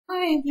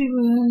Hi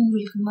everyone,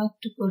 welcome back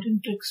to Coding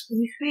Tricks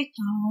with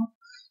Swetha.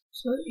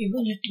 So,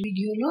 ఇవాళ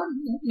వీడియోలో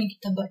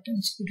మిగతా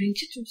buttons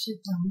గురించి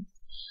చూసేద్దాం.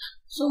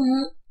 సో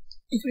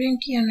ఇప్పుడు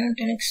ఏంటి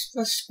అంటే next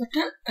first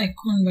button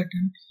icon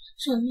button.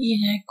 So ఈ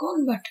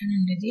ఐకాన్ బటన్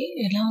అనేది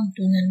ఎలా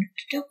ఉంటుంది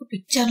అంటే ఒక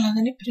పిక్చర్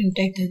లాగానే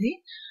ప్రింట్ అవుతుంది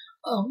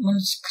మన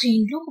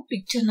స్క్రీన్ లో. ఒక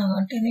పిక్చర్ లాగా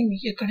అంటే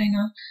మీకు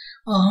ఎక్కడైనా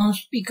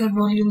స్పీకర్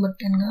వాల్యూమ్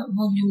బటన్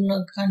వాల్యూమ్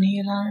కానీ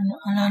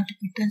అలాంటి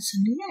బటన్స్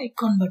అనేది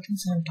ఐకాన్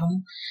బటన్స్ అంటాము.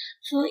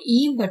 సో ఈ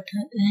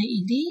బటన్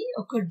ఇది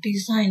ఒక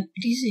design.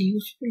 It is a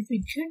useful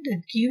feature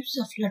that gives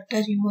a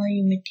Flutter UI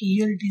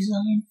material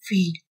design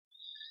feed.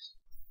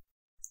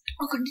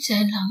 ఒక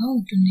డిజైన్ లాగా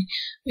ఉంటుంది.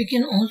 We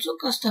can also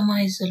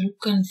customize the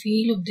look and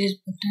feel of this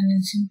button.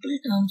 In simple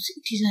terms,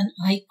 it is an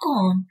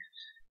icon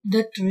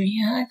that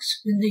reacts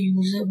when the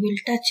user will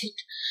touch it.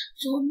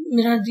 So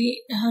మీరు అది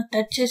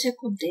touch చేసే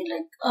కొద్దీ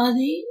like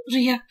అది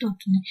react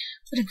అవుతుంది.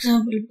 For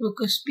example ఇప్పుడు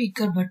ఒక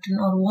speaker button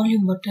are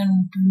volume button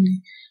ఉంటుంది.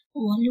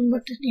 Volume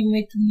button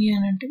ఏమవుతుంది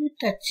అని అంటే మీరు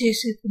టచ్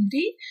చేసే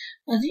కొద్దీ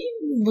అది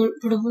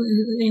ఇప్పుడు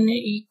నేను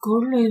ఈ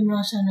కోడ్లో ఏం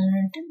రాసాను అని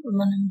అంటే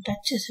మనం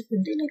టచ్ చేసే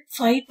కొద్దీ లైక్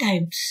 5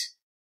 times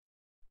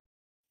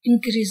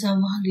ఇంక్రీజ్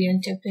అవ్వాలి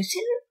అని చెప్పేసి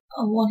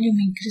వాల్యూమ్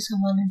ఇంక్రీజ్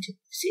అవ్వాలని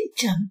చెప్పేసి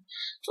ఇచ్చాను.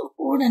 సో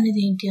కోడ్ అనేది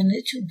ఏంటి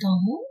అనేది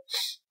చూద్దాము.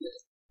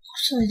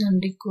 సో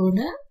ఇదండి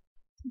కోడ్.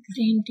 ఇప్పుడు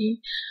ఏంటి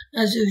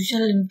యాజ్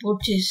యూజువల్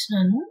ఇంపోర్ట్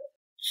చేసినాను.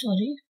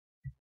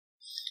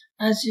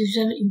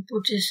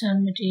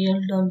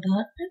 మెటీరియల్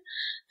డాట్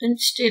దెన్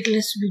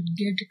స్టేట్లెస్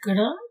విడ్గెట్ ఇక్కడ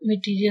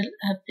మెటీరియల్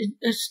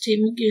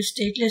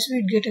స్టేట్లెస్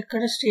విడ్గెట్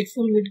ఎక్కడ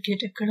స్టేట్ఫుల్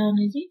విడ్గెట్ ఎక్కడ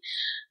అనేది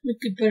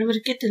మీకు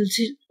ఇప్పటివరకే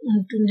తెలిసి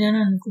ఉంటుంది అని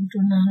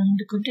అనుకుంటున్నాను.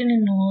 ఎందుకంటే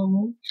నేను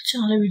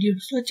చాలా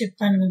వీడియోస్లో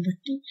చెప్పాను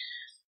కాబట్టి.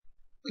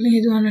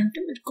 లేదు అని అంటే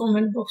మీరు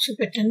కామెంట్ బాక్స్లో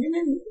పెట్టండి,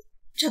 నేను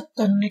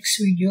చెప్తాను నెక్స్ట్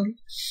వీడియోలో.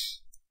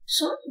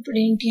 సో ఇప్పుడు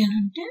ఏంటి అని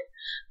అంటే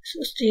సో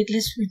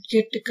స్టేట్లెస్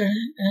విడ్గెట్ ఇక్కడ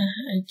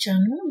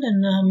ఇచ్చాను.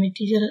 దాన్ని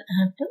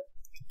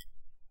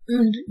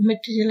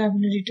మెటీరియల్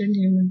యాప్ని return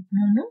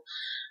చేయమంటున్నాను.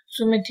 So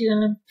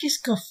material యాప్కి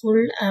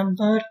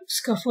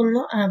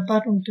స్కఫోల్డ్లో app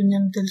bar ఉంటుంది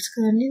అని తెలుసు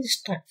కదండి, ఇది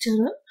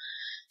స్ట్రక్చర్.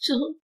 సో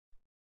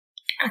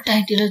ఆ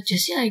టైటిల్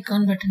వచ్చేసి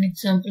ఐకాన్ బటన్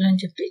ఎగ్జాంపుల్ అని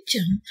చెప్పి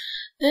ఇచ్చాను.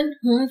 దెన్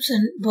హోమ్స్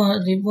అండ్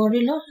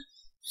బాడీలో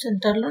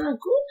సెంటర్లో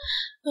నాకు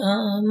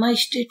మై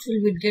స్టేట్ఫుల్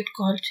విడ్గెట్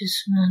కాల్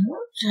చేస్తున్నాను.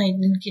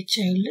 దీనికి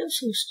చైల్డ్.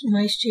 సో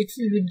మై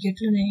స్టేట్ఫుల్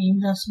విడ్గెట్లో నేను ఏం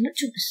రాస్తున్నా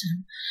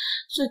చూపిస్తాను.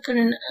 సో ఇక్కడ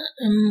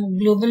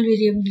గ్లోబల్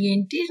వేరియబుల్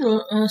ఏంటి,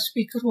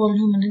 స్పీకర్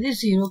వాల్యూమ్ అనేది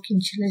 0కి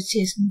ఇనిషియలైజ్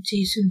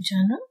చేసి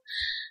ఉంచాను.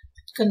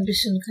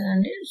 కనిపిస్తుంది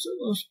కదండి. సో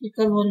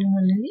స్పీకర్ వాల్యూమ్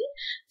అనేది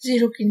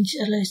 0కి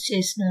ఇనిషియలైజ్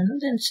చేసినాను.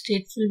 దాని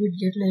స్టేట్ఫుల్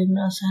విడ్గెట్లో ఏం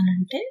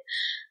రాసానంటే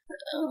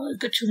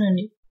ఇక్కడ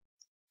చూడండి.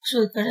 సో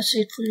ఇక్కడ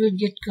స్టేట్ఫుల్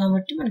విడ్గెట్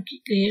కాబట్టి మనకి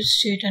క్రియేట్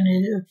స్టేట్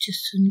అనేది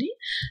వచ్చేస్తుంది.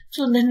 సో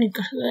దాన్ని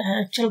ఇక్కడ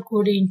యాక్చువల్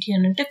కోడ్ ఏంటి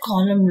అని అంటే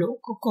కాలంలో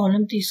ఒక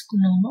కాలం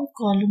తీసుకున్నాము.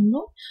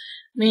 కాలంలో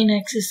మెయిన్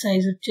యాక్సిస్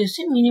సైజ్ వచ్చేసి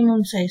మినిమం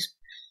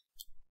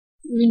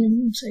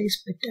సైజ్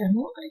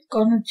పెట్టాను.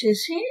 ఐకాన్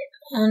వచ్చేసి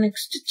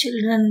నెక్స్ట్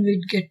చిల్డ్రన్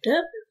విడ్గెట్.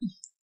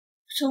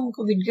 సో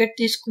ఒక విడ్గెట్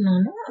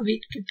తీసుకున్నాను. ఆ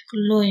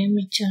విడ్గెట్లో ఏమి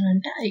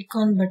ఇచ్చానంటే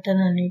ఐకాన్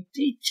బటన్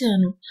అనేది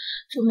ఇచ్చాను.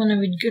 సో మన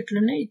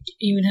విడ్గెట్లోనే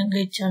ఈ విధంగా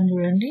ఇచ్చాను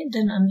చూడండి.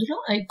 దాని అందులో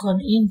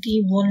ఐకాన్ ఏంటి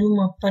వాల్యూమ్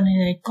అప్ అనే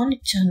ఐకాన్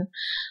ఇచ్చాను.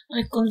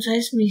 ఐకాన్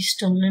సైజ్ మీ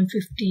ఇష్టం, నేను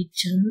 50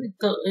 ఇచ్చాను.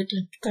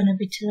 ఇట్లా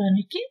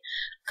కనిపించడానికి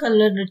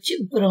కలర్ వచ్చి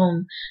బ్రౌన్.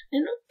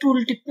 నేను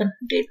టూల్ టిప్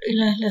అంటే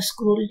ఇలా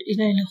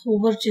ఇలా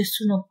హోవర్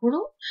చేస్తున్నప్పుడు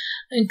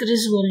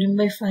ఇంక్రీజ్ వాల్యూమ్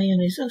బై 5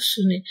 అనేసి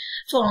వస్తుంది.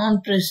 సో ఆన్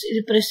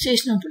ఇది ప్రెస్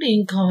చేసినప్పుడు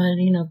ఏం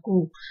కావాలి నాకు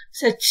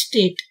సెట్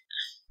స్టేట్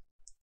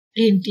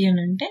ఏంటి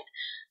అని అంటే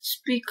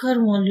స్పీకర్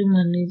వాల్యూమ్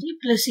అనేది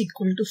plus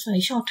equal to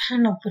 5 short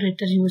hand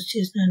operator use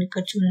చేసినాను.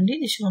 ఇక్కడ చూడండి,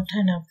 ఇది షార్ట్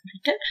హ్యాండ్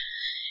ఆపరేటర్.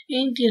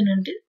 ఏంటి అని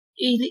అంటే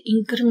ఇది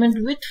ఇంక్రిమెంట్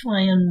విత్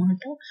 5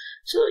 అనమాట.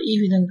 సో ఈ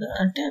విధంగా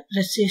అంటే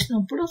ప్రెస్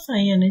చేసినప్పుడు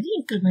 5 అనేది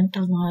ఇంక్రిమెంట్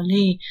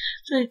అవ్వాలి.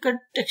 సో ఇక్కడ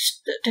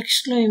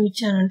టెక్స్ట్ లో ఏమి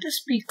ఇచ్చానంటే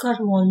స్పీకర్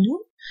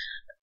వాల్యూమ్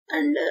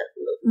అండ్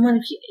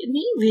మనకి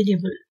ఇది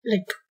వేరియబుల్.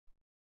 లైక్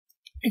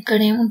ఇక్కడ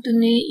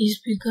ఏముంటుంది, ఈ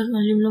స్పీకర్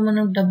వాల్యూమ్ లో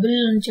మనం డబుల్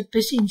అని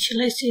చెప్పేసి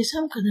ఇనిషియలైజ్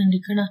చేసాం కదండి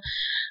ఇక్కడ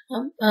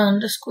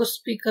అండర్స్కోర్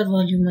స్పీకర్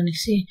వాల్యూమ్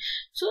అనేసి.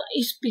 సో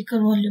ఈ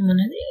స్పీకర్ వాల్యూమ్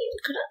అనేది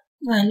ఇక్కడ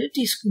వాల్యూ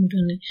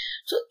తీసుకుంటుంది.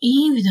 సో ఈ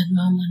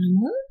విధంగా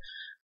మనము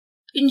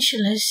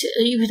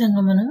ఈ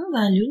విధంగా మనం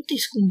వాల్యూని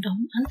తీసుకుంటాం.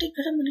 అంటే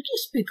ఇక్కడ మనకి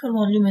స్పీకర్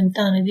వాల్యూమ్ ఎంత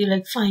అనేది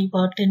లైక్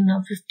 5 10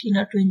 15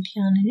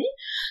 20 అనేది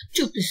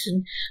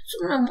చూపిస్తుంది. సో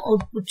మనం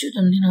అవుట్పుట్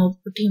చూద్దాం. నేను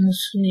అవుట్పుట్ ఏం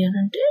వస్తుంది అని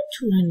అంటే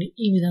చూడండి,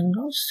 ఈ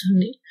విధంగా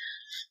వస్తుంది.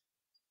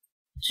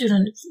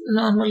 చూడండి,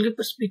 నార్మల్గా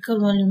ఇప్పుడు స్పీకర్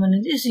వాల్యూమ్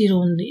అనేది 0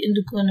 ఉంది.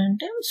 ఎందుకు అని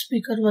అంటే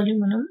స్పీకర్ వాల్యూమ్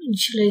మనం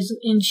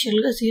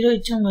ఇనిషియల్గా 0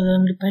 ఇచ్చాం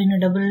కదండి, పైన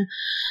డబుల్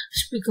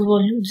స్పీకర్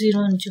వాల్యూమ్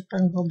 0 అని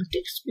చెప్పాను కాబట్టి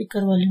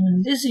స్పీకర్ వాల్యూమ్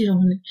అనేది 0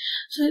 ఉంది.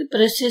 సో ఇది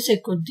ప్రెస్ చేసే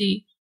కొద్దీ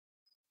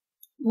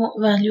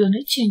వాల్యూ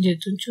అనేది చేంజ్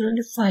అవుతుంది.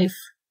 చూడండి 5.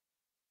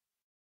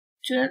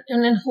 చూడండి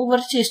నేను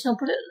హోవర్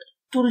చేసినప్పుడు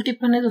టూల్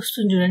టిప్ అనేది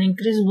వస్తుంది చూడండి,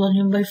 ఇంక్రీజ్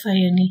వాల్యూమ్ బై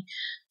 5 అని.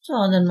 సో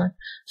అదనమాట.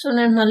 సో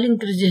నేను మళ్ళీ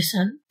ఇంక్రీజ్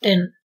చేశాను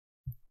 10,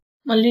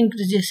 మళ్ళీ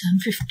ఇంక్రీజ్ చేశాను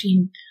 15,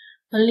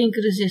 మళ్ళీ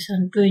ఇంక్రీజ్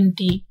చేశాను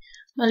 20,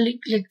 మళ్ళీ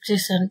క్లిక్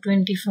చేశాను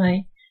 25,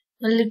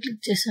 మళ్ళీ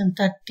క్లిక్ చేసాను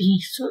 30.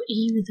 సో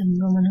ఈ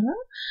విధంగా మనము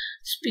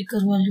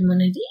స్పీకర్ వాల్యూమ్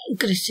అనేది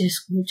ఇంక్రీజ్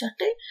చేసుకోవచ్చు.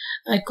 అంటే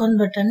ఐకాన్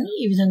బటన్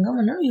ఈ విధంగా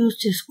మనం యూజ్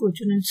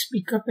చేసుకోవచ్చు. నేను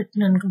స్పీకర్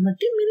పెట్టినాను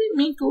కాబట్టి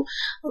మీకు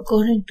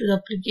అకార్డింగ్ టు ద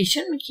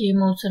అప్లికేషన్ మీకు ఏం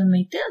అవసరం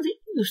అయితే అది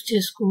యూజ్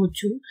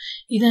చేసుకోవచ్చు.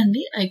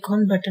 ఇదండి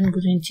ఐకాన్ బటన్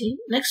గురించి.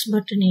 నెక్స్ట్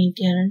బటన్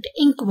ఏంటి అని అంటే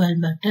ఇంక్వెల్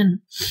బటన్.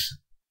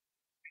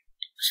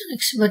 సో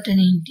నెక్స్ట్ బటన్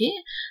ఏంటి,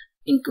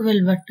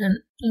 ఇంక్వెల్ బటన్.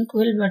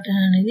 ఇంక్వెల్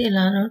బటన్ అనేది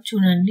ఎలానో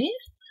చూడండి.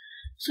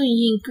 సో ఈ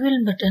ఇంక్వెల్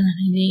బటన్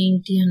అనేది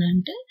ఏంటి అని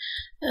అంటే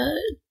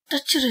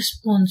టచ్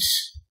రెస్పాన్స్,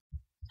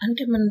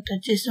 అంటే మనం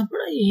టచ్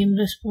చేసినప్పుడు ఏం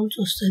రెస్పాన్స్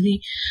వస్తుంది.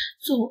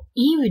 సో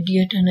ఈ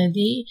విడ్జెట్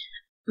అనేది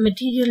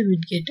మెటీరియల్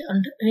విడ్జెట్,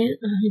 అంటే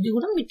ఇది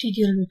కూడా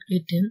material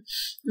widget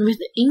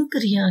with ink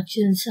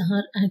reactions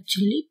are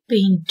actually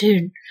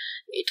painted.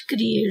 It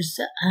creates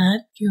the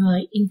app UI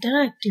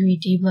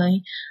interactivity by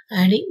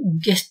adding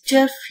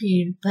gesture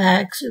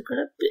feedbacks. ఇక్కడ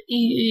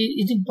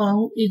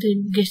ఇది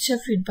gesture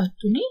feedback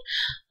తోని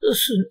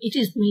వస్తుంది. It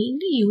is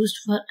mainly used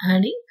for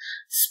adding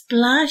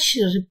splash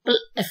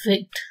ripple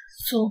effect.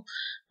 So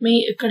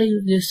ఎక్కడ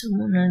use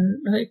చేస్తాము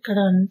ఇక్కడ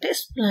అంటే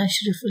splash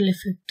refill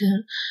effect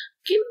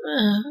కి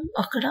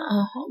అక్కడ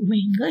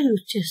మెయిన్ గా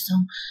యూజ్ చేస్తాం.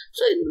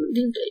 సో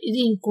ఇది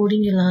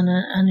ఎన్కోడింగ్ ఎలా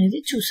అనేది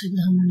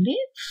చూసేద్దామండి.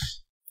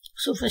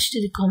 సో ఫస్ట్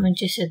ఇది కామెంట్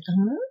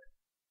చేసేద్దాము.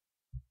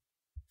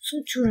 సో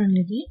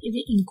చూడండి, ఇది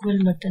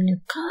ఇంక్వెల్ బటన్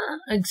యొక్క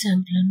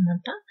ఎగ్జాంపుల్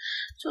అనమాట.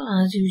 సో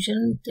యాజ్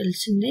యూజువల్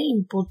తెలిసిందే,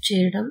 ఇంపోర్ట్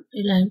చేయడం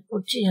ఇలా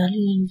ఇంపోర్ట్ చేయాలి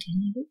ఏంటి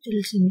అనేది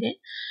తెలిసిందే.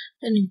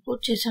 దాన్ని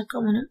ఇంపోర్ట్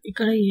చేశాక మనం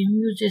ఇక్కడ ఏం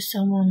యూజ్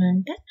చేస్తాము అని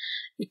అంటే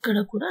ఇక్కడ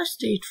కూడా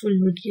స్టేట్ఫుల్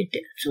విడ్జెట్.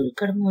 సో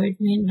ఇక్కడ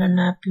మెయిన్ రన్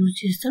యాప్ యూజ్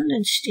చేస్తాం,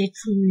 దాని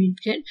స్టేట్ఫుల్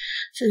విడ్జెట్.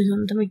 సో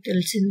ఇదంతా మీకు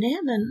తెలిసిందే.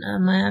 దాని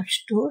my app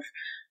store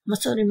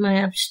my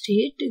app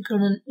state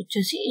ఇక్కడ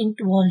వచ్చేసి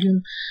ఇంట్ వాల్యూమ్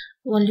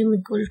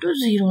ఈక్వల్ టు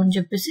 0 అని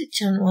చెప్పేసి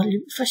ఇచ్చాను.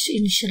 వాల్యూమ్ ఫస్ట్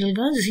ఇనిషియల్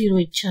గా 0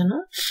 ఇచ్చాను.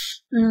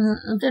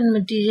 Then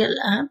material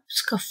app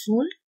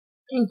స్కఫోల్డ్,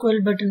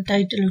 equal button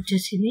title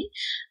వచ్చేసింది.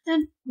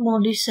 Then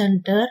body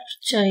centre,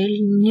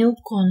 child, new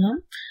కాలం.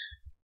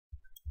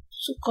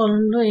 సో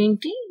కాలం లో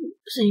ఏంటి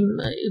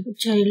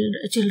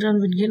చిల్డ్రన్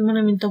విడ్జెట్.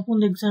 మనం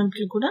ఇంతకుముందు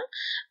ఎగ్జాంపుల్ కూడా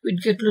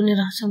విడ్జెట్ లోనే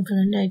రాసాం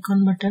కదండి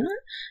ఐకాన్ బటన్.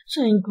 సో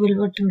ఇంక్వెల్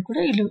బటన్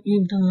కూడా ఈ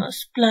విధంగా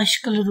స్ప్లాష్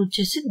కలర్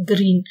వచ్చేసి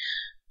గ్రీన్.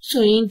 సో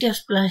ఏంటి ఆ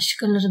స్ప్లాష్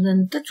కలర్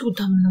అదంతా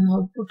చూద్దాం మనం.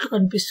 అవుట్పుట్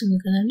కనిపిస్తుంది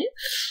కదండి,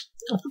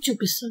 అప్పుడు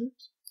చూపిస్తాను.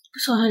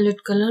 So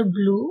highlight colour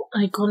blue,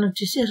 icon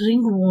వచ్చేసి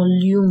రింగ్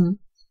వాల్యూమ్.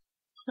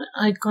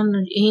 ఐకాన్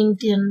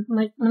ఏంటి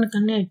అంటే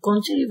మనకన్నీ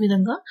ఐకాన్స్ ఈ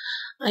విధంగా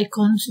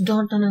ఐకాన్స్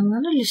డాట్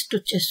అనగానే లిస్ట్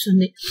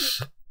వచ్చేస్తుంది.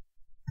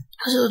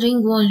 సో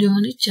రింగ్ వాల్యూమ్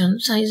అని ఇచ్చాను.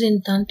 సైజ్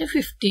ఎంత అంటే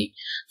 50.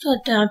 సో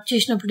ట్యాప్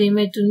చేసినప్పుడు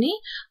ఏమైతుంది,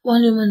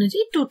 వాల్యూమ్ అనేది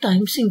 2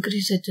 times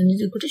ఇంక్రీజ్ అవుతుంది.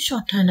 ఇది ఒకటి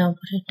short hand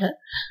operator.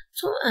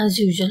 So as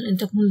usual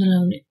ఇంతకు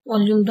ముందులానే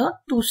వాల్యూమ్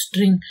డాట్ టు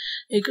స్ట్రింగ్,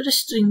 ఇక్కడ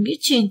స్ట్రింగ్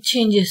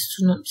చేంజ్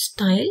చేస్తున్నాం.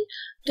 స్టైల్,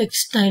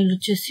 టెక్స్ట్ స్టైల్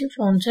వచ్చేసి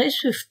ఫాంట్ సైజ్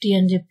 50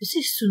 అని చెప్పేసి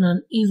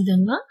ఇస్తున్నాను. ఈ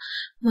విధంగా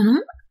మనం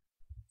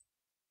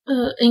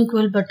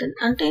ఇంక్వెల్ బటన్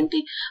అంటే ఏంటి,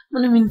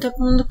 మనం ఇంతకు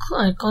ముందుకు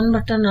ఐకాన్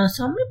బటన్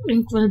రాసాము, ఇప్పుడు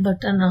ఇంక్వెల్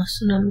బటన్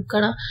రాస్తున్నాం.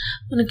 ఇక్కడ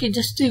మనకి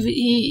జస్ట్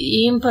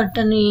ఏం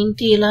బటన్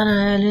ఏంటి ఎలా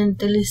రాయాలి అని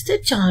తెలిస్తే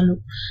చాలు.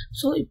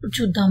 సో ఇప్పుడు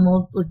చూద్దాం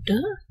అవుట్పుట్.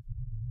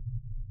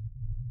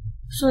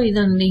 సో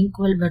ఇదండి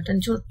ఇంక్వెల్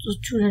బటన్.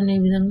 చూడండి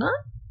ఈ విధంగా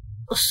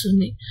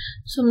వస్తుంది.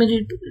 సో మీరు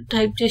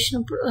టైప్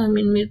చేసినప్పుడు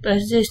మీరు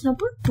ప్రెస్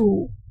చేసినప్పుడు 2,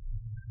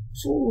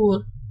 4,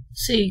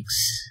 6,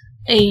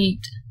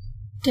 8,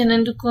 10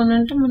 ఎందుకు అని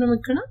అంటే మనం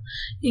ఇక్కడ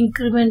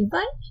ఇంక్రిమెంట్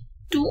బై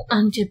 2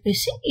 అని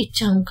చెప్పేసి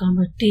ఇచ్చాం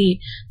కాబట్టి,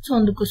 సో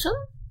అందుకోసం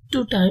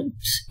 2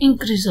 times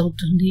ఇంక్రీజ్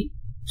అవుతుంది.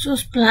 సో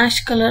స్ప్లాష్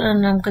కలర్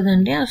అన్నాం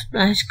కదండి. ఆ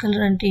స్ప్లాష్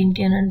కలర్ అంటే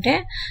ఏంటి అని అంటే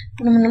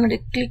ఇప్పుడు మనం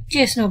క్లిక్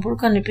చేసినప్పుడు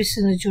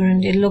కనిపిస్తుంది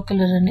చూడండి ఎల్లో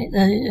కలర్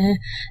అనేది.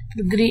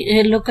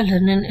 ఎల్లో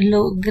కలర్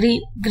నేను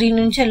గ్రీన్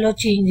నుంచి ఎల్లో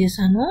చేంజ్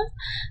చేశాను.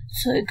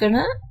 సో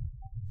ఇక్కడ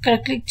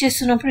క్లిక్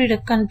చేస్తున్నప్పుడు ఇక్కడ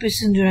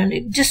కనిపిస్తుంది చూడండి,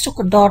 జస్ట్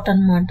ఒక డాట్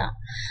అనమాట.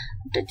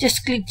 అంటే జస్ట్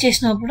క్లిక్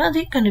చేసినప్పుడు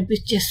అది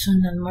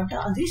కనిపించేస్తుంది అనమాట.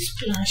 అది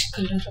స్ప్లాష్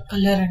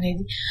కలర్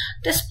అనేది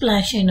అంటే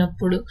స్ప్లాష్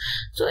అయినప్పుడు.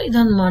 సో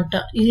ఇదనమాట.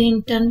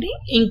 ఇదేంటండి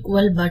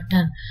ఇంక్వెల్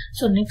బటన్.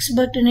 సో నెక్స్ట్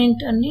బటన్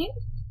ఏంటండి,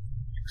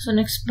 సో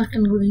నెక్స్ట్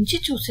బటన్ గురించి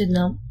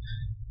చూసేద్దాం.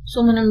 సో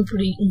మనం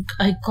ఇప్పుడు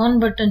ఐకాన్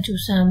బటన్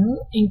చూసాము,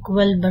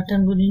 ఇంక్వెల్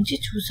బటన్ గురించి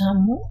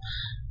చూసాము.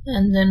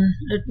 And then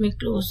let me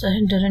close the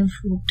header and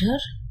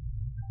footer.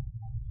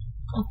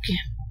 Okay,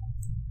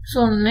 so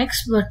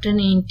next button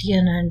ఏంటి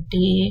అని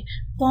అంటే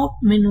pop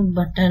menu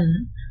button.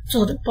 So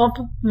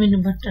popup menu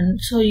button.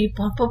 So ఈ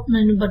పాపప్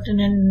మెనూ బటన్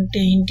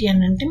అంటే ఏంటి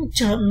అని అంటే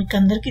మీకు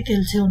అందరికీ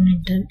తెలిసే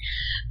ఉంటుంది.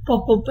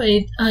 పాపప్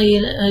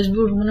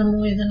ఇప్పుడు మనము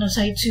ఏదైనా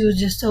సైట్స్ యూజ్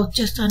చేస్తే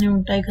వచ్చేస్తానే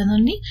ఉంటాయి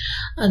కదండి,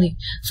 అది.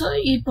 సో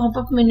ఈ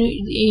పాపప్ మెనూ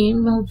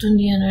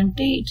ఏమవుతుంది అని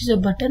అంటే it is a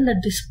button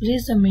that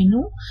displays the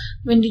menu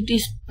when it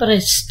is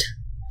pressed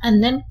and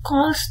then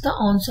calls the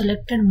on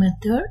selected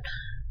method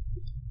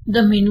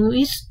the menu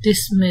is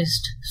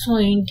dismissed. So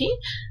ఏంటి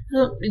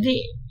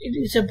it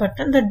is a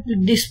button that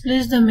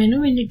displays the menu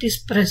when it is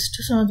pressed.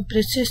 So అది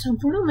press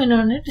చేసినప్పుడు menu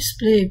అనేది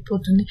display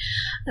అయిపోతుంది.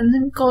 And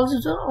then calls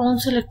the on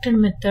selected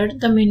method,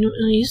 the menu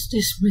is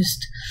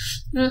dismissed.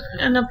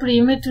 అన్నప్పుడు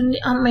ఏమవుతుంది,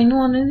 ఆ menu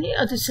అనేది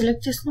అది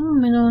సెలెక్ట్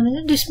చేసినప్పుడు మెనూ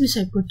అనేది డిస్మిస్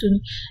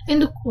అయిపోతుంది.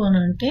 ఎందుకు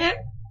అని అంటే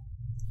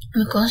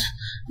because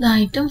the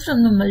item from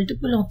the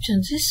multiple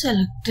options is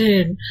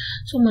selected.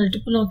 So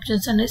multiple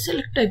options అనేది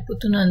select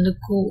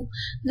అయిపోతున్నందుకు.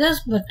 This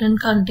button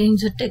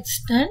contains a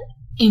text and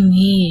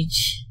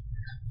image.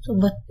 So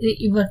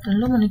ఈ బటన్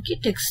లో మనకి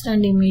టెక్స్ట్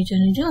అండ్ ఇమేజ్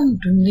అనేది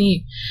ఉంటుంది.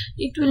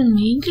 It will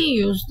mainly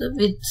use the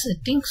with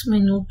settings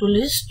menu to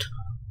list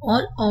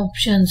all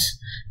options.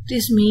 It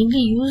is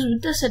mainly used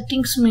with the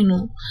settings menu.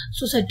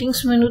 So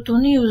settings menu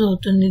తోనే use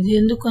అవుతుంది ఇది.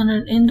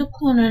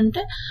 ఎందుకు అని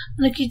అంటే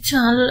మనకి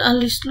చాలా ఆ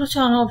లిస్ట్ లో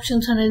చాలా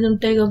ఆప్షన్స్ అనేది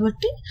ఉంటాయి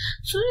కాబట్టి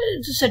సో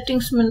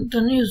సెట్టింగ్స్ మెనూ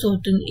తోనే యూజ్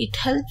అవుతుంది. It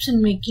helps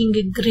in making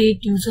a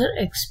great user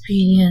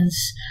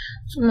experience.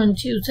 So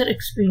మంచి యూజర్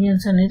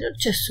ఎక్స్పీరియన్స్ అనేది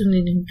వచ్చేస్తుంది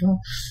దీంట్లో.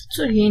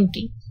 సో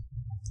ఏంటి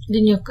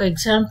దీని యొక్క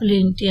ఎగ్జాంపుల్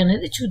ఏంటి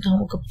అనేది చూద్దాం.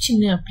 ఒక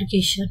చిన్న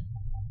అప్లికేషన్.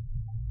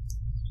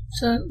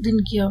 సో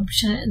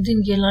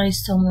దీనికి ఎలా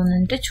ఇస్తాము అని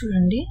అంటే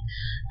చూడండి,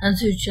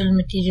 అన్యూజువల్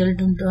మెటీరియల్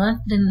డాట్,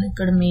 దెన్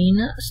ఇక్కడ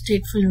మెయిన్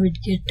స్టేట్ఫుల్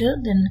విడ్గెట్,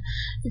 దెన్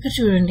ఇక్కడ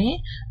చూడండి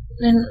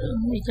నేను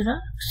ఇక్కడ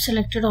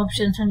సెలెక్టెడ్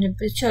ఆప్షన్స్ అని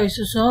చెప్పేసి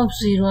చాయిసెస్ ఆఫ్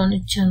 0 అని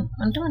ఇచ్చాను.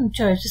 అంటే మనం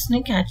చాయిసెస్ ని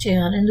క్యాచ్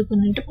చేయాలి.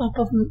 ఎందుకంటే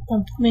పాపప్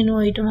మెనూ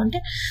ఐటమ్ అంటే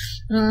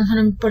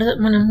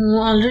మనము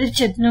ఆల్రెడీ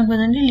చెప్పినాం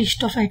కదండి,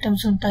 లిస్ట్ ఆఫ్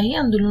ఐటమ్స్ ఉంటాయి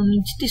అందులో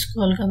నుంచి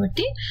తీసుకోవాలి.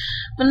 కాబట్టి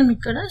మనం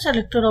ఇక్కడ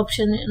సెలెక్టెడ్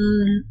ఆప్షన్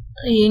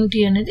ఏంటి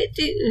అనేది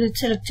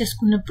సెలెక్ట్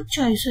చేసుకున్నప్పుడు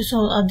చాయిసెస్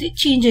అది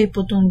చేంజ్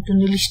అయిపోతూ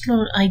ఉంటుంది. లిస్ట్ లో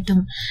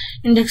ఐటమ్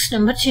ఇండెక్స్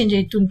నెంబర్ చేంజ్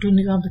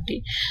అవుతుంటుంది కాబట్టి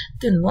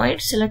then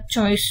white select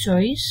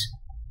choice.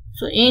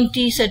 So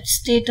ఏంటి సెట్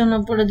స్టేట్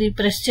అన్నప్పుడు అది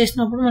ప్రెస్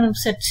చేసినప్పుడు మనకు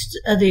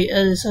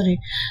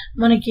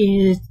మనకి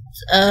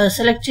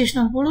సెలెక్ట్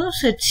చేసినప్పుడు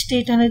సెట్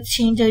స్టేట్ అనేది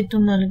చేంజ్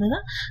అవుతుండాలి కదా.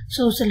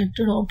 So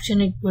selected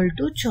option equal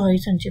to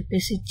choice అని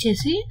చెప్పేసి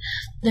ఇచ్చేసి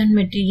then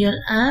material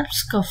app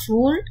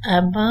స్కఫోల్డ్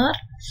app bar,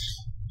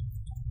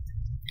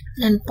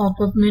 then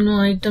popup menu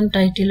item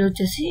title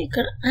వచ్చేసి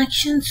ఇక్కడ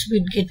యాక్షన్స్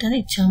విడ్గెట్ అని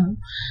ఇచ్చాము.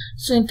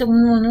 సో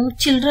ఇంతకుముందు మనం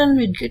చిల్డ్రన్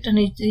విడ్గెట్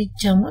అనేది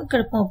ఇచ్చాము,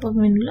 ఇక్కడ పాపప్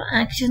మెనూలో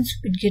యాక్షన్స్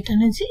విడ్గెట్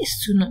అనేది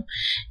ఇస్తున్నాం.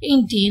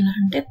 ఏంటి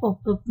అంటే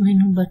popup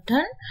menu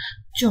button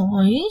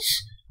choice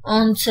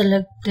on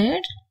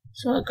selected.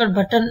 So ఇక్కడ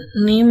బటన్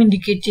నేమ్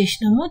ఇండికేట్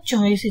చేసినాము,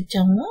 చాయిస్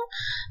ఇచ్చాము.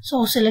 సో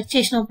సెలెక్ట్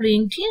చేసినప్పుడు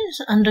ఏంటి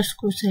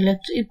అండర్స్కోర్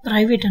సెలెక్ట్, ఇది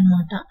ప్రైవేట్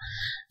అనమాట.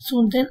 So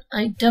then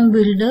item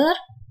builder,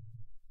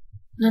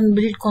 then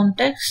build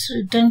context,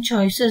 return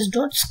choices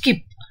dot skip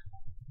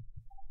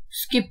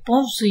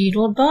of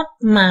 0 dot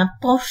map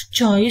of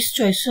choice.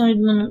 So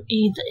ఇది మనం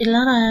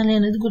ఎలా రాయాలి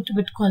అనేది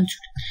గుర్తుపెట్టుకోవాలి.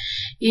 చూడండి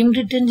ఏం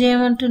return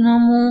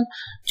చేయమంటున్నాము,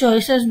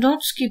 choices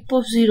dot skip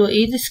of 0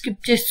 ఏది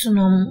స్కిప్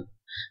చేస్తున్నాము,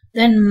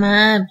 then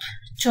map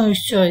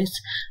choice,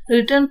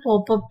 return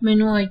popup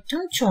menu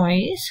item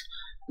choice,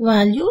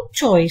 value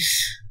choice,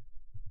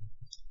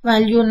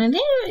 value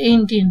అనేది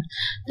ఏంటి,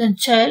 దాని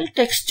child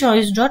text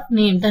choice dot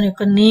name, దాని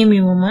యొక్క నేమ్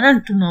ఇవ్వమని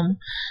అంటున్నాము.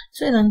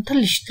 సో ఇదంతా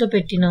లిస్ట్ లో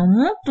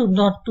పెట్టినాము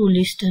 2.2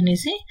 లిస్ట్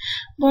అనేసి.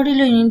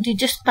 బాడీలో ఏంటి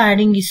జస్ట్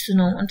ప్యాడింగ్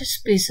ఇస్తున్నాము, అంటే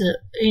స్పేస్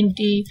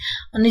ఏంటి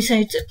అన్ని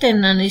సైడ్స్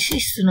 10 అనేసి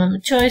ఇస్తున్నాము.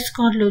 చాయిస్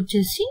కార్డ్ లో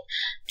వచ్చేసి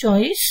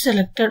చాయిస్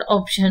సెలెక్టెడ్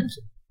ఆప్షన్స్.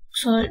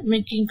 సో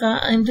మీకు ఇంకా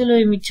ఇందులో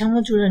ఏమి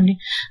ఇచ్చామో చూడండి,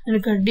 నేను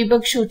ఇక్కడ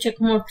debug show check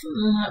mode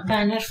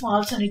banner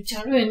falls అని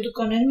ఇచ్చాడు.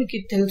 ఎందుకు అనేది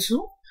మీకు తెలుసు,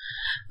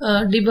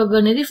 డిబగ్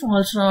అనేది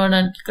ఫాల్స్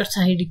రావడానికి ఇక్కడ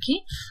సైడ్ కి.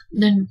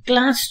 దెన్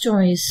క్లాస్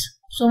చాయిస్,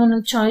 సో మనం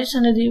చాయిస్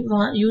అనేది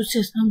యూజ్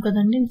చేస్తున్నాం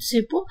కదండి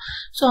ఇంతసేపు.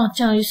 సో ఆ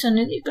చాయిస్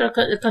అనేది ఇక్కడ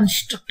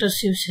కన్స్ట్రక్టర్స్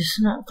యూజ్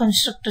చేస్తున్నాం.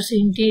 కన్స్ట్రక్టర్స్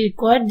ఏంటి,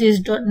 రిక్వైర్డ్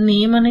దిస్ డాట్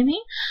నేమ్ అనేది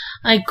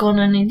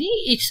ఐకాన్ అనేది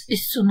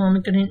ఇస్తున్నాం.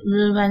 ఇక్కడ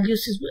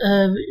వాల్యూస్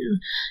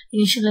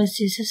ఇనిషియలైజ్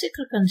చేసేసి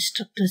ఇక్కడ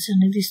కన్స్ట్రక్టర్స్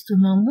అనేది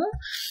ఇస్తున్నాము.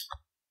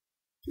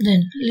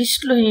 దెన్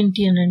లిస్ట్ లో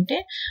ఏంటి అని అంటే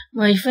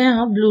వైఫై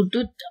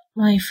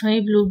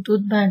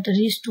బ్లూటూత్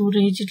బ్యాటరీ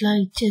స్టోరేజ్ ఇట్లా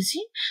ఇచ్చేసి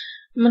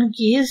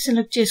మనకి ఏది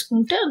సెలెక్ట్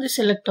చేసుకుంటే అది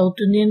సెలెక్ట్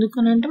అవుతుంది.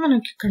 ఎందుకనంటే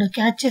మనకి ఇక్కడ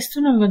క్యాచ్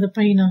చేస్తున్నాం కదా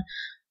పైన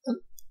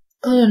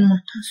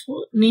అదనమాట. సో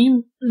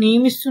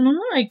నేమ్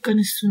ఇస్తున్నాము,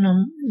 ఐకాన్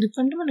ఇస్తున్నాము,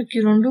 ఎందుకంటే మనకి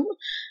రెండు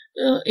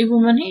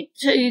ఇవ్వమని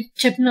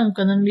చెప్పినాం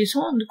కదండి. సో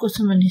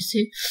అందుకోసం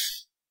అనేసి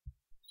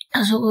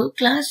so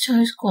class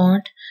choice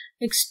card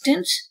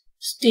ఎక్స్టెన్స్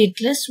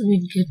stateless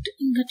విడ్గెట్.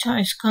 ఇంకా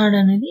చాయిస్ కార్డ్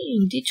అనేది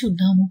ఏంటి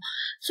చూద్దాము.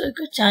 సో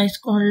ఇక్కడ చాయిస్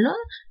కార్డ్ లో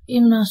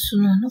ఏం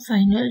రాస్తున్నాను,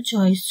 final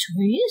choice.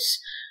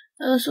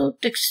 So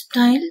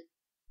textile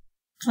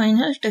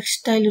final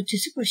textile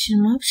వచ్చేసి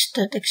question marks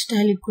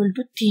textile equal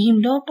to theme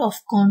dot of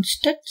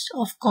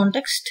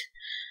context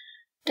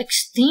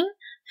text theme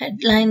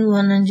headline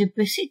 1 అని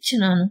చెప్పేసి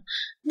ఇచ్చినాను.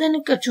 దాన్ని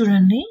ఇక్కడ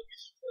చూడండి,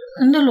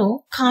 అందులో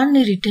కార్డ్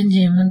ని రిటర్న్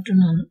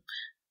చేయమంటున్నాను.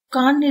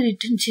 కార్డ్ ని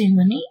రిటర్న్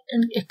చేయమని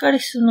ఎక్కడ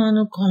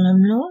ఇస్తున్నాను,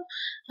 కాలంలో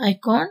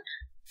icon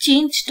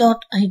change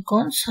dot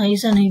icon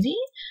size అనేది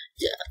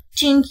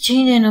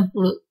చేంజ్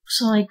అయినప్పుడు.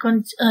 So icon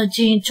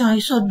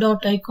choice of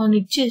dot icon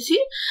ఇచ్చేసి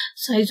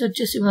సైజ్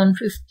వచ్చేసి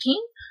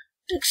 115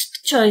 text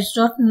choice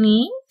dot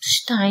name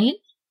style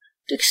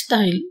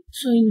textile.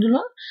 So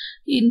ఇందులో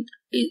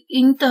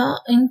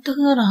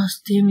ఇంతగా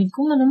రాస్తే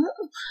మీకు మనము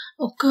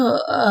ఒక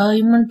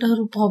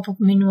ఏమంటారు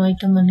పాపప్ మెనూ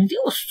ఐటమ్ అనేది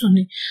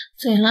వస్తుంది.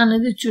 సో ఎలా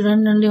అనేది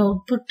చూడండి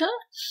అవుట్పుట్.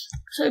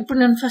 సో ఇప్పుడు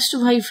నేను ఫస్ట్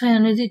వైఫై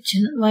అనేది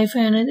ఇచ్చాను,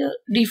 వైఫై అనేది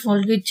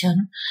డిఫాల్ట్గా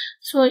ఇచ్చాను.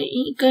 సో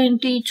ఇంకా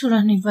ఏంటి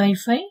చూడండి,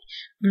 వైఫై,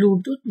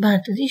 బ్లూటూత్,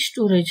 బ్యాటరీ,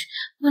 స్టోరేజ్.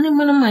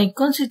 మనం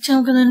ఐకాన్స్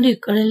ఇచ్చాం కదండి,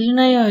 ఎక్కడ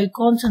వెళ్ళినాయి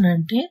ఐకాన్స్ అని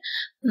అంటే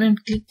మనం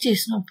క్లిక్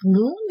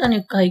చేసినప్పుడు దాని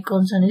యొక్క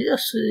ఐకాన్స్ అనేది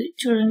వస్తుంది.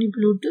 చూడండి,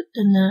 Bluetooth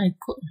then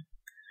icon,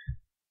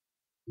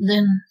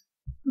 then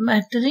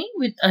battery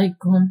with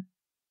icon,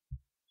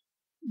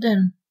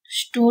 then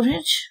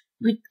storage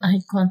with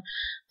icon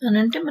అని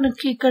అంటే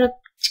మనకి ఇక్కడ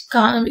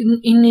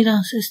ఇన్ని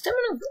రాసేస్తే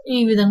మనకు ఈ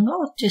విధంగా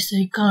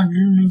వచ్చేస్తాయి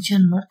కార్డు నుంచి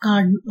అన్నమాట.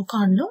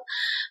 కార్డులో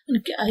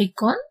మనకి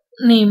ఐకాన్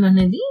నేమ్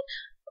అనేది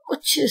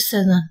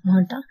వచ్చేస్తుంది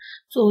అన్నమాట.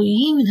 సో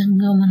ఈ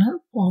విధంగా మనం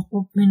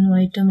పాపప్ మెనూ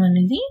ఐటమ్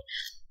అనేది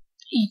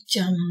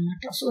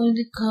ఇచ్చామన్నమాట. సో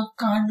ఇది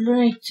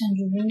కార్డులోనే ఇచ్చాను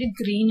చూడండి,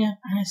 గ్రీన్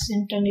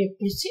యాసెంట్ అని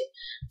చెప్పేసి.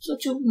 సో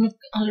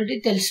ఆల్రెడీ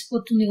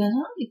తెలిసిపోతుంది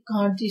కదా, ఈ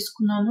కార్డ్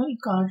తీసుకున్నాను, ఈ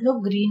కార్డులో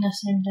గ్రీన్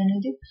యాసెంట్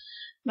అనేది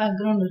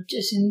బ్యాక్గ్రౌండ్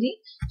వచ్చేసింది.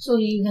 సో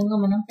ఈ విధంగా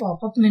మనం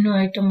పాపప్ మెనూ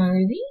ఐటమ్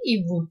అనేది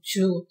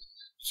ఇవ్వచ్చు.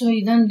 సో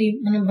ఇదండి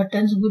మన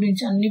బటన్స్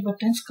గురించి, అన్ని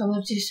బటన్స్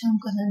కవర్ చేసాం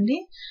కదండి.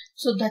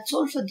 So that's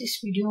all for this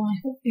video. I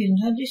hope you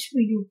enjoy this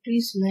video.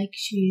 Please like,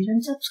 share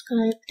and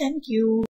subscribe. Thank you.